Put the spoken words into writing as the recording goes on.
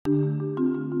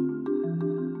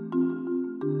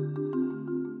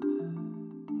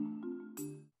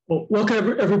Well,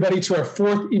 welcome everybody to our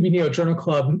fourth EBNEO Journal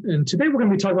Club. And today we're going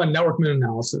to be talking about network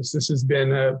meta-analysis. This has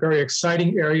been a very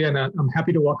exciting area, and I'm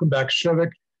happy to welcome back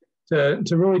Souvik to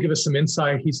really give us some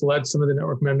insight. He's led some of the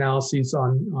network meta-analyses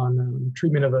on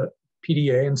treatment of a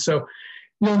PDA. And so,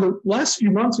 in the last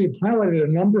few months, we've highlighted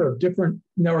a number of different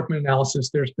network meta-analysis.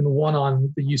 There's been one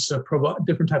on the use of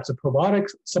different types of probiotic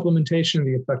supplementation,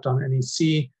 the effect on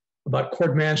NEC, about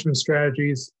cord management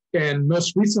strategies, and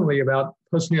most recently about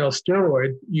postnatal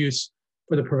steroid use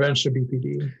for the prevention of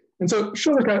BPD. And so,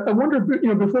 Souvik, I wonder,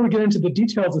 before we get into the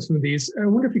details of some of these, I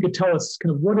wonder if you could tell us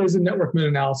kind of what is a network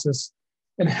meta-analysis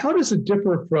and how does it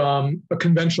differ from a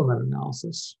conventional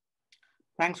meta-analysis?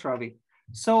 Thanks, Ravi.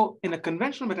 So in a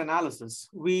conventional meta-analysis,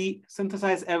 we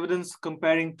synthesize evidence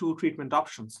comparing two treatment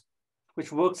options,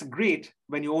 which works great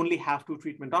when you only have two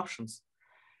treatment options.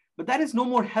 But that is no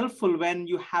more helpful when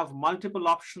you have multiple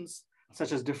options,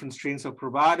 such as different strains of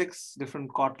probiotics,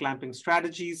 different cord clamping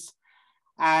strategies,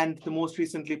 and the most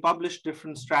recently published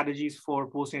different strategies for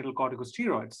postnatal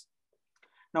corticosteroids.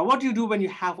 Now, what do you do when you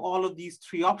have all of these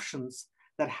three options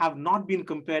that have not been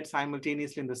compared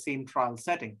simultaneously in the same trial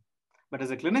setting? But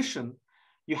as a clinician,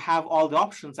 you have all the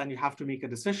options and you have to make a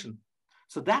decision.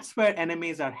 So that's where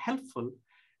NMAs are helpful,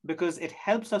 because it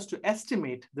helps us to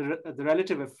estimate the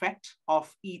relative effect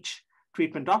of each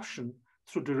treatment option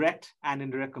through direct and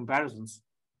indirect comparisons.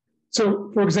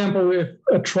 So, for example, if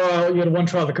a trial, you had one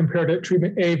trial that compared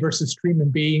treatment A versus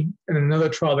treatment B, and another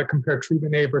trial that compared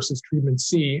treatment A versus treatment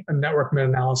C, a network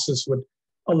meta-analysis would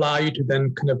allow you to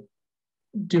then kind of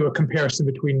do a comparison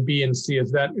between B and C.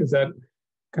 Is that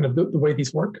kind of the way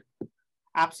these work?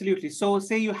 Absolutely. So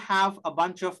say you have a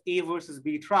bunch of A versus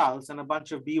B trials and a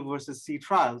bunch of B versus C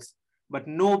trials, but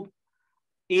no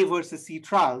A versus C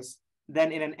trials,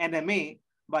 then in an NMA,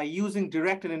 by using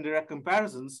direct and indirect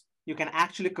comparisons, you can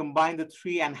actually combine the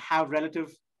three and have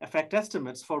relative effect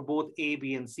estimates for both A,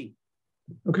 B, and C.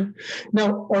 Okay.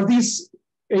 Now, are these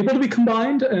able to be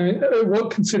combined?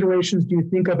 What considerations do you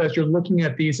think of as you're looking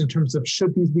at these in terms of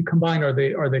should these be combined? Are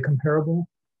they comparable?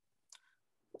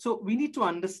 So we need to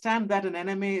understand that an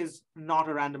NMA is not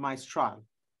a randomized trial.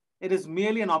 It is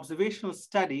merely an observational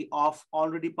study of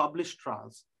already published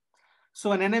trials.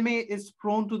 So an NMA is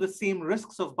prone to the same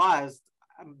risks of bias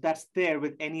that's there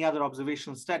with any other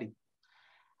observational study.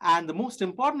 And the most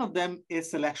important of them is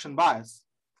selection bias.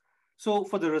 So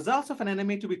for the results of an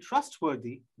NMA to be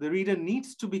trustworthy, the reader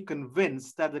needs to be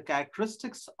convinced that the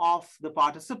characteristics of the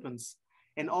participants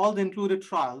in all the included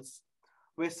trials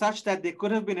were such that they could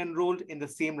have been enrolled in the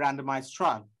same randomized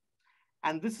trial.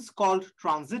 And this is called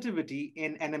transitivity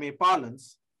in NMA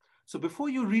parlance. So before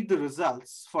you read the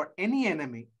results for any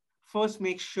NMA, first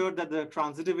make sure that the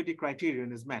transitivity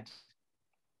criterion is met.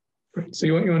 Right. So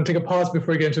you want to take a pause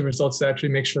before you get into the results to actually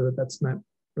make sure that that's met,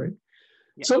 right?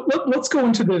 Yeah. So let's go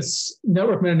into this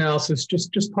network meta-analysis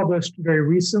just published very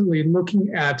recently,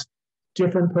 looking at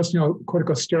different postnatal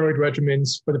corticosteroid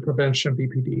regimens for the prevention of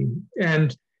BPD.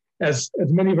 And as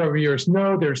many of our viewers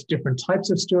know, there's different types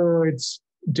of steroids,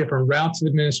 different routes of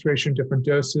administration, different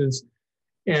doses,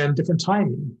 and different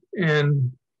timing. And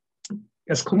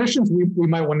as clinicians, we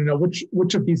might want to know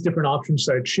which of these different options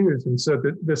should I choose. And so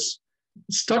this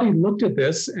study looked at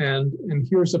this, and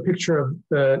here's a picture of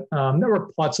the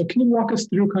network plot. So can you walk us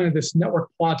through kind of this network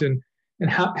plot and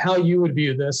how you would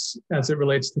view this as it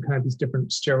relates to kind of these different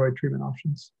steroid treatment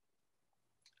options?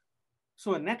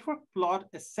 So a network plot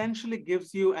essentially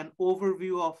gives you an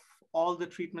overview of all the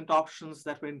treatment options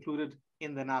that were included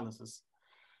in the analysis.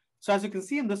 So as you can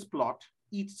see in this plot,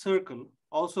 each circle,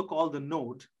 also called the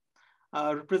node,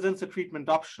 represents a treatment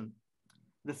option.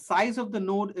 The size of the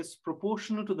node is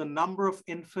proportional to the number of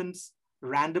infants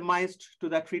randomized to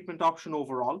that treatment option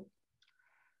overall.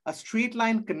 A straight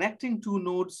line connecting two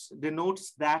nodes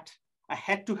denotes that a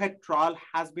head-to-head trial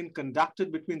has been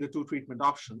conducted between the two treatment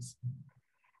options.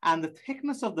 And the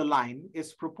thickness of the line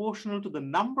is proportional to the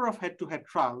number of head-to-head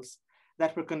trials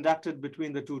that were conducted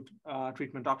between the two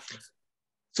treatment options.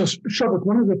 So, Souvik,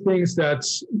 one of the things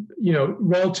that's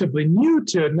relatively new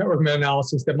to network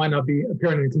meta-analysis that might not be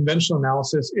apparent in conventional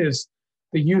analysis is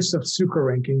the use of Sucre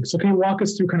ranking. So, can you walk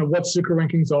us through kind of what Sucre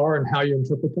rankings are and how you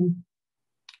interpret them?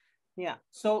 Yeah.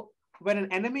 So, when an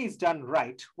NMA is done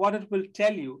right, what it will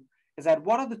tell you is that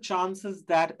what are the chances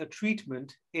that a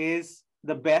treatment is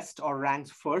the best or ranks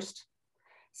first.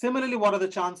 Similarly, what are the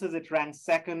chances it ranks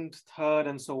second, third,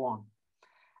 and so on.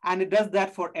 And it does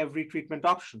that for every treatment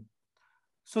option.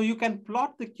 So you can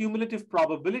plot the cumulative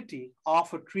probability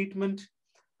of a treatment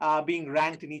being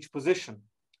ranked in each position.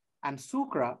 And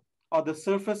sucra, or the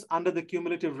surface under the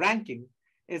cumulative ranking,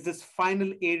 is this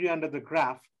final area under the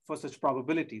graph for such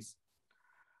probabilities.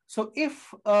 So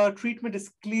if a treatment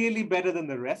is clearly better than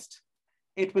the rest,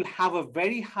 it will have a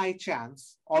very high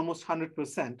chance, almost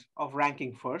 100%, of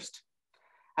ranking first.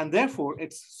 And therefore,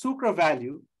 its sucra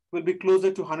value will be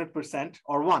closer to 100%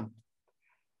 or 1.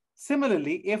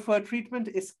 Similarly, if a treatment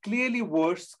is clearly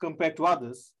worse compared to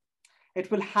others, it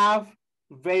will have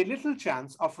very little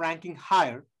chance of ranking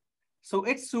higher. So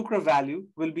its sucra value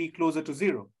will be closer to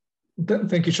 0.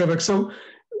 Thank you, Souvik. So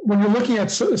when you're looking at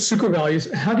sucra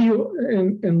values, how do you,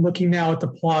 in looking now at the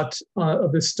plot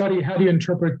of this study, how do you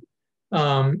interpret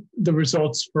the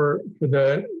results for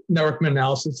the network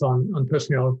meta-analysis on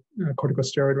post-natal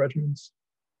corticosteroid regimens?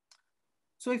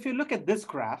 So if you look at this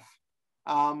graph,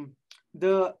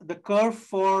 the curve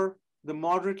for the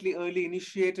moderately early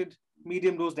initiated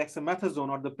medium dose dexamethasone,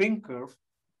 or the pink curve,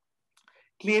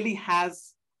 clearly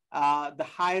has the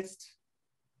highest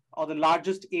or the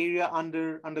largest area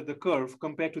under the curve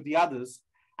compared to the others,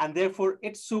 and therefore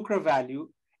its sucra value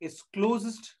is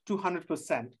closest to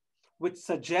 100%, which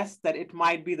suggests that it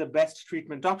might be the best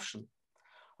treatment option.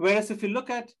 Whereas if you look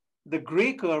at the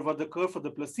gray curve, or the curve for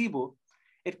the placebo,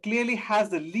 it clearly has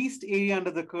the least area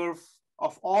under the curve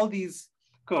of all these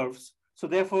curves. So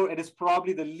therefore, it is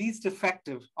probably the least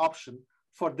effective option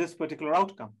for this particular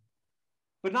outcome.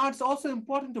 But now it's also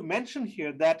important to mention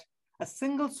here that a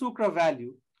single sucra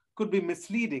value could be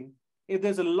misleading if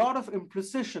there's a lot of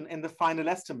imprecision in the final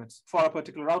estimates for a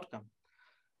particular outcome.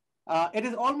 It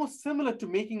is almost similar to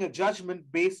making a judgment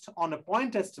based on a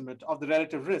point estimate of the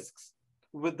relative risks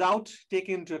without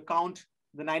taking into account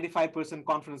the 95%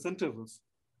 confidence intervals.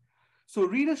 So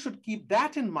readers should keep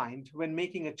that in mind when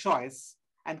making a choice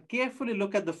and carefully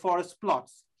look at the forest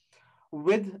plots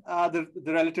with the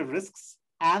relative risks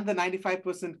and the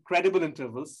 95% credible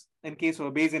intervals in case of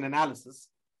a Bayesian analysis,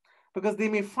 because they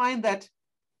may find that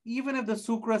even if the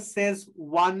sucra says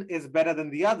one is better than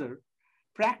the other,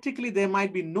 practically there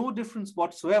might be no difference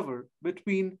whatsoever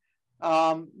between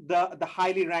the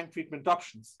highly ranked treatment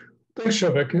options. Thanks,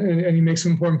 Souvik, and you make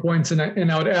some important points. And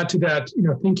I would add to that,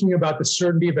 thinking about the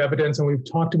certainty of evidence, and we've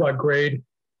talked about grade,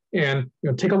 and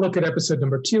take a look at episode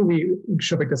number 2.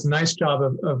 Souvik does a nice job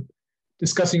of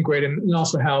discussing grade and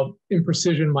also how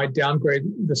imprecision might downgrade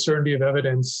the certainty of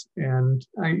evidence. And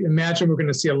I imagine we're going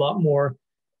to see a lot more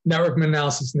network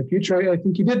meta-analysis in the future. I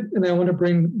think you did, and I want to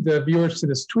bring the viewers to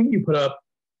this tweet you put up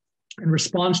in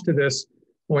response to this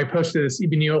when we posted this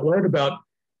EBNEO alert about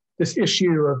this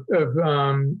issue of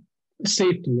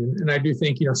safety. And I do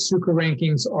think, sucra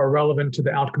rankings are relevant to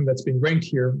the outcome that's being ranked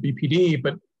here, BPD,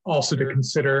 but also to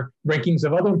consider rankings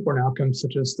of other important outcomes,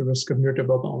 such as the risk of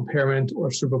neurodevelopmental impairment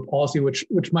or cerebral palsy, which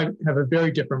might have a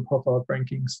very different profile of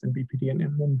rankings than BPD,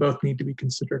 and both need to be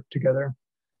considered together.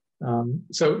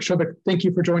 So Souvik, thank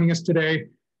you for joining us today.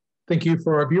 Thank you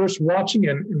for our viewers for watching,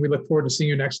 and we look forward to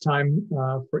seeing you next time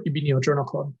for EBNEO Journal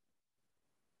Club.